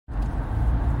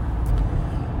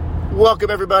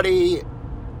Welcome, everybody,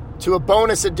 to a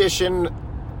bonus edition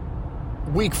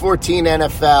Week 14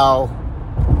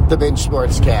 NFL, the Binge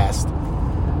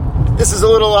Sportscast. This is a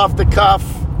little off the cuff.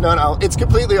 No, it's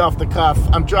completely off the cuff.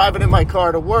 I'm driving in my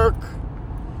car to work,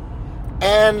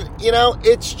 and,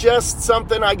 it's just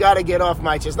something I got to get off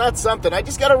my chest. Not something. I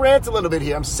just got to rant a little bit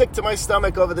here. I'm sick to my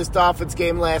stomach over this Dolphins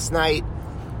game last night.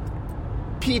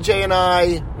 PJ and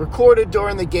I recorded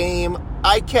during the game.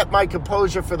 I kept my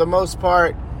composure for the most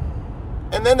part.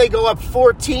 And then they go up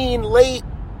 14 late,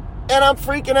 and I'm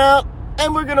freaking out,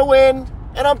 and we're going to win.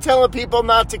 And I'm telling people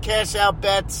not to cash out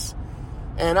bets.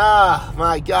 And,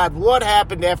 my God, what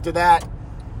happened after that?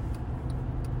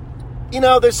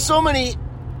 There's so many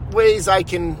ways I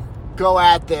can go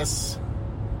at this.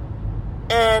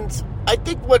 And I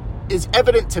think what is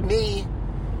evident to me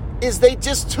is they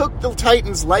just took the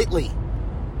Titans lightly.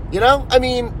 You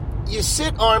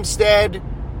sit Armstead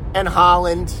and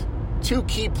Holland, two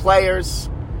key players.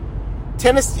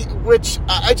 Tennessee, which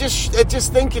I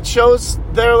just think it shows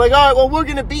they're like, all right, well, we're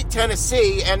going to beat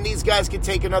Tennessee, and these guys can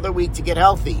take another week to get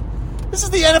healthy. This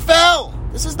is the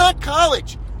NFL. This is not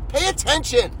college. Pay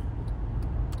attention.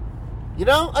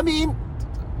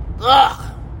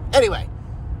 Anyway,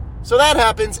 so that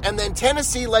happens, and then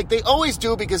Tennessee, like they always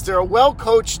do, because they're a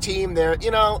well-coached team, they're,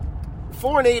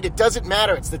 4-8, it doesn't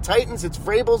matter. It's the Titans, it's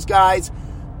Vrabel's guys.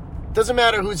 Doesn't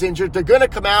matter who's injured. They're going to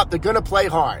come out. They're going to play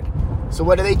hard. So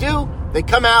what do? They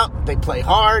come out. They play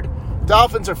hard.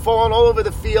 Dolphins are falling all over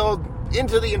the field,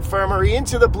 into the infirmary,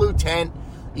 into the blue tent.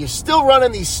 You're still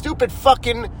running these stupid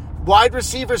fucking wide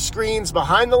receiver screens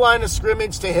behind the line of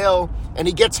scrimmage to Hill, and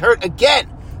he gets hurt again.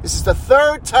 This is the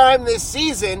third time this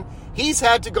season he's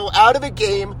had to go out of a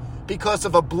game because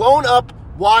of a blown-up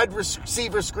wide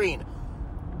receiver screen.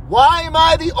 Why am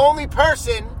I the only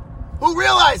person who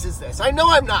realizes this? I know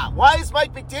I'm not. Why is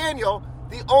Mike McDaniel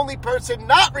the only person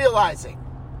not realizing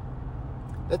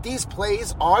that these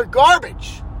plays are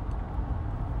garbage?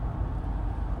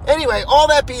 Anyway, all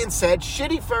that being said,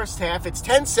 shitty first half. It's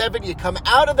 10-7. You come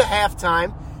out of the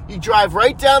halftime. You drive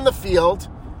right down the field,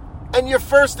 and you're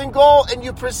first and goal, and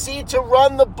you proceed to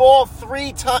run the ball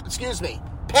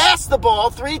pass the ball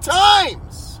 3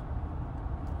 times.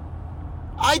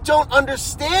 I don't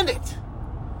understand it.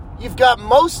 You've got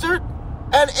Mostert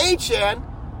and Achane,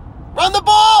 run the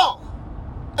ball.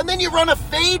 And then you run a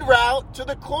fade route to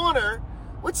the corner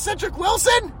with Cedric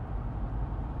Wilson.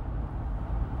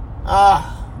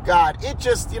 God, it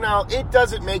just, it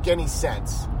doesn't make any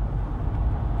sense.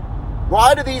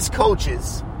 Why do these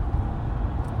coaches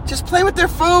just play with their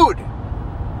food?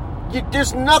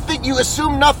 There's nothing, you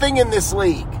assume nothing in this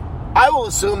league. I will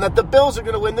assume that the Bills are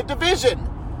going to win the division.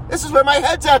 This is where my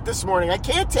head's at this morning. I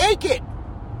can't take it.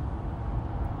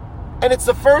 And it's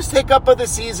the first hiccup of the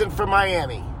season for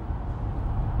Miami.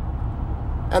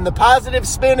 And the positive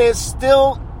spin is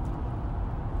still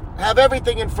have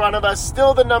everything in front of us,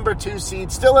 still the number 2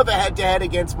 seed, still have a head-to-head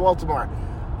against Baltimore.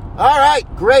 All right,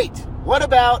 great. What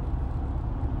about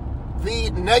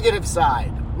the negative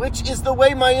side, which is the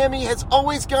way Miami has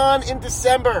always gone in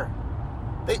December?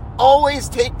 They always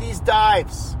take these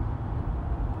dives.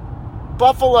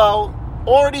 Buffalo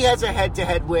already has a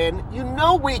head-to-head win.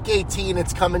 Week 18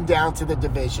 it's coming down to the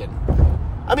division.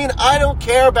 I don't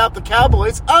care about the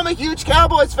Cowboys. I'm a huge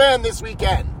Cowboys fan this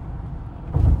weekend.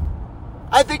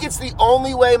 I think it's the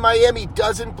only way Miami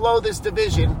doesn't blow this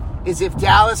division is if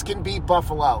Dallas can beat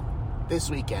Buffalo this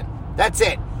weekend. That's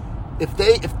it. If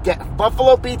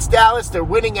Buffalo beats Dallas, they're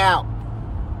winning out.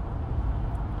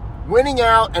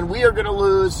 And we are going to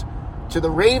lose to the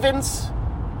Ravens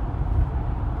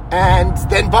and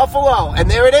then Buffalo.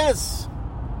 And there it is.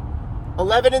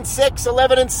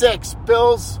 11-6.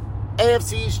 Bills,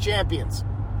 AFC East champions.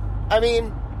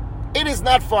 It is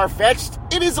not far-fetched.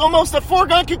 It is almost a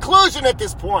foregone conclusion at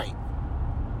this point.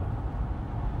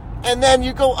 And then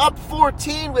you go up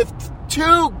 14 with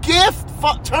 2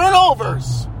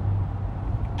 turnovers.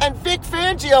 And Vic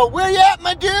Fangio, where you at,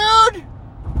 my dude?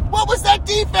 What was that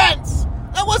defense?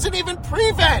 That wasn't even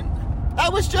prevent.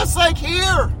 That was just like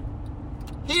here.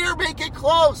 Here, make it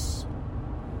close.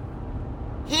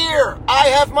 Here, I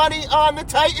have money on the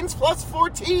Titans plus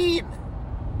 14.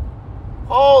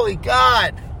 Holy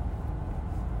God.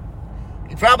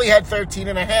 He probably had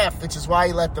 13.5, which is why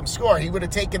he let them score. He would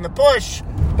have taken the push,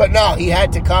 but no, he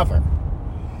had to cover.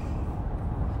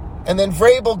 And then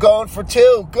Vrabel going for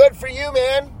 2. Good for you,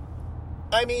 man.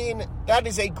 That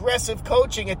is aggressive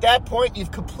coaching. At that point,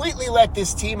 you've completely let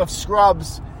this team of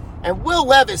scrubs. And Will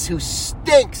Levis, who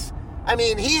stinks.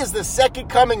 He is the second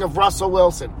coming of Russell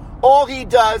Wilson. All he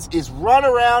does is run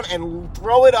around and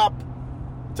throw it up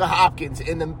to Hopkins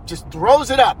and then just throws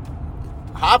it up.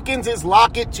 Hopkins is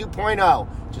Lockett 2.0.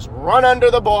 Just run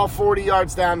under the ball 40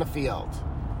 yards down the field.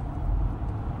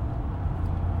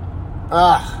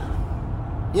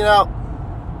 You know,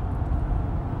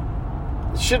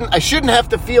 I shouldn't have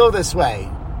to feel this way.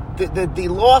 The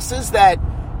losses that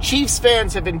Chiefs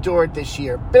fans have endured this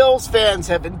year, Bills fans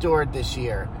have endured this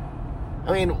year.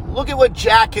 I mean, look at what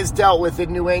Jack has dealt with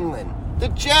in New England. The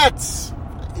Jets,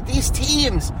 these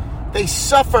teams, they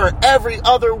suffer every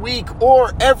other week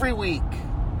or every week.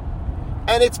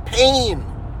 And it's pain.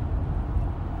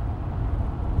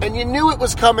 And you knew it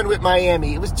was coming with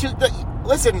Miami. It was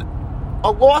listen,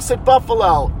 a loss at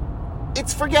Buffalo,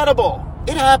 it's forgettable.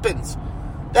 It happens.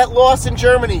 That loss in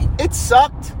Germany, it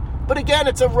sucked. But again,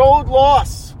 it's a road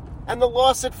loss. And the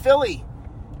loss at Philly,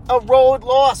 a road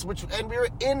loss, and we were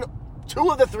in 2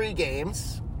 of the 3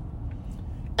 games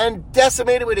and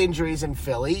decimated with injuries in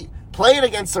Philly, playing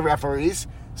against the referees.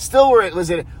 Still where it was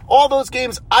in all those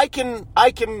games, I can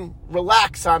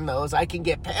relax on those. I can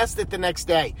get past it the next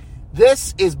day.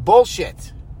 This is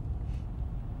bullshit.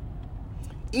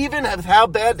 Even with how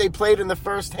bad they played in the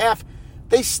first half,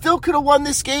 they still could have won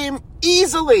this game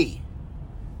easily.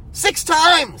 6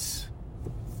 times.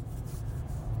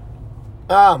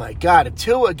 Oh, my God.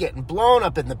 Tua getting blown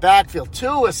up in the backfield.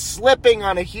 Tua slipping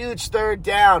on a huge 3rd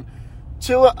down.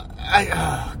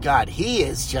 God, he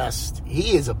is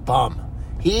a bum.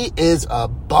 He is a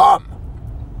bum.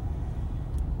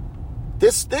 The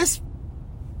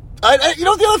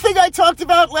other thing I talked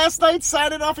about last night,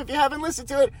 signing off, if you haven't listened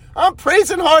to it, I'm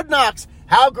praising Hard Knocks.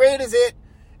 How great is it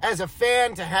as a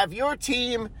fan to have your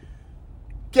team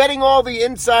getting all the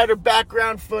insider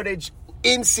background footage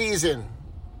in season?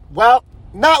 Well,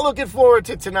 not looking forward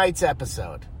to tonight's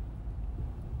episode.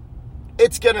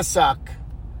 It's going to suck.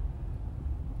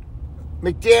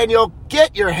 McDaniel,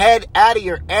 get your head out of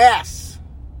your ass.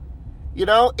 You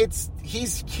know,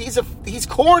 he's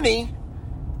corny.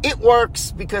 It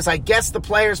works because I guess the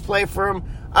players play for him.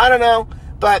 I don't know.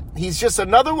 But he's just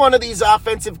another one of these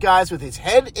offensive guys with his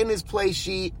head in his play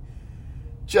sheet.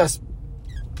 Just,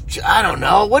 I don't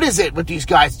know. What is it with these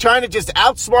guys? Trying to just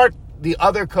outsmart the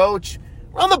other coach.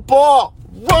 Run the ball.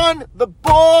 Run the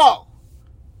ball.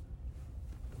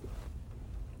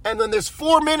 And when there's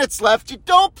 4 minutes left, you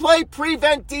don't play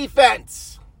prevent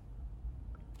defense.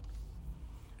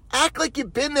 Act like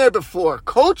you've been there before.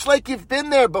 Coach like you've been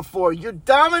there before. You're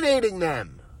dominating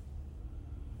them.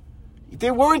 They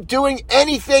weren't doing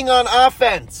anything on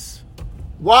offense.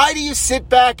 Why do you sit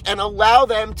back and allow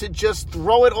them to just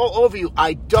throw it all over you?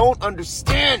 I don't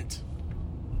understand.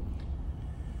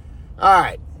 All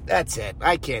right, that's it.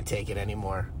 I can't take it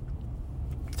anymore.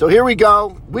 So here we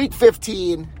go. Week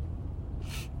 15.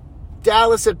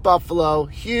 Dallas at Buffalo.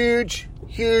 Huge,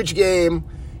 huge game.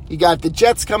 You got the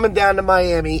Jets coming down to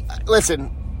Miami. Listen,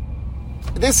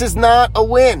 this is not a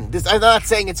win. I'm not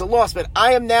saying it's a loss, but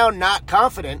I am now not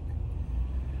confident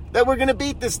that we're going to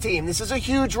beat this team. This is a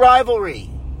huge rivalry.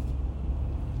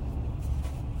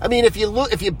 I mean, if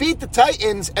you beat the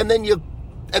Titans and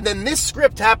then this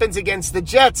script happens against the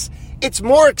Jets, it's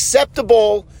more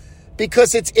acceptable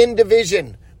because it's in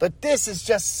division. But this is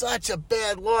just such a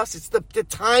bad loss. It's the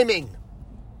timing.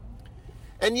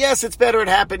 And yes, it's better it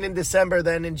happened in December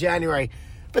than in January.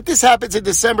 But this happens in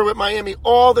December with Miami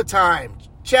all the time.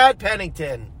 Chad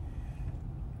Pennington,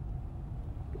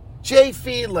 Jay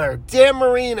Fiedler, Dan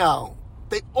Marino,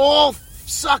 they all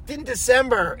sucked in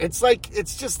December. It's like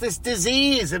it's just this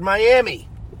disease in Miami.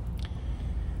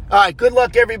 All right, good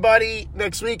luck, everybody,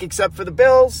 next week, except for the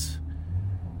Bills.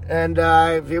 And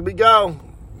here we go.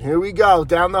 Here we go.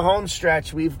 Down the home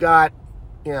stretch, we've got,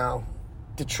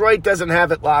 Detroit doesn't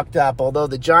have it locked up, although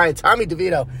the Giants, Tommy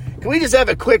DeVito. Can we just have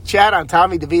a quick chat on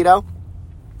Tommy DeVito?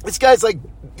 This guy's like,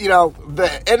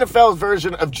 the NFL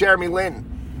version of Jeremy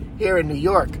Lin here in New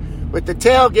York. With the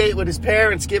tailgate with his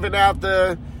parents giving out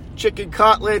the chicken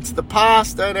cutlets, the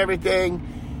pasta and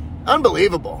everything.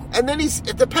 Unbelievable. And then he's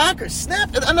at the Packers. Snap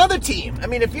another team. I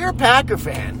mean, if you're a Packer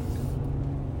fan,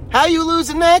 how are you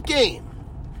losing that game?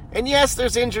 And yes,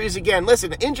 there's injuries again.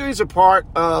 Listen, injuries are part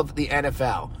of the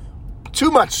NFL.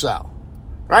 Too much so,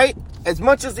 right? As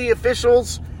much as the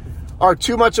officials are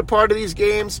too much a part of these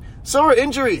games, so are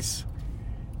injuries.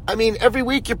 I mean, every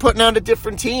week you're putting out a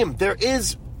different team. There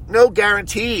is no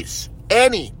guarantees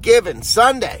any given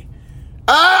Sunday.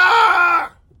 All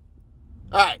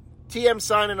right, TM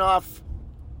signing off.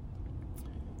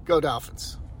 Go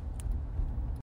Dolphins.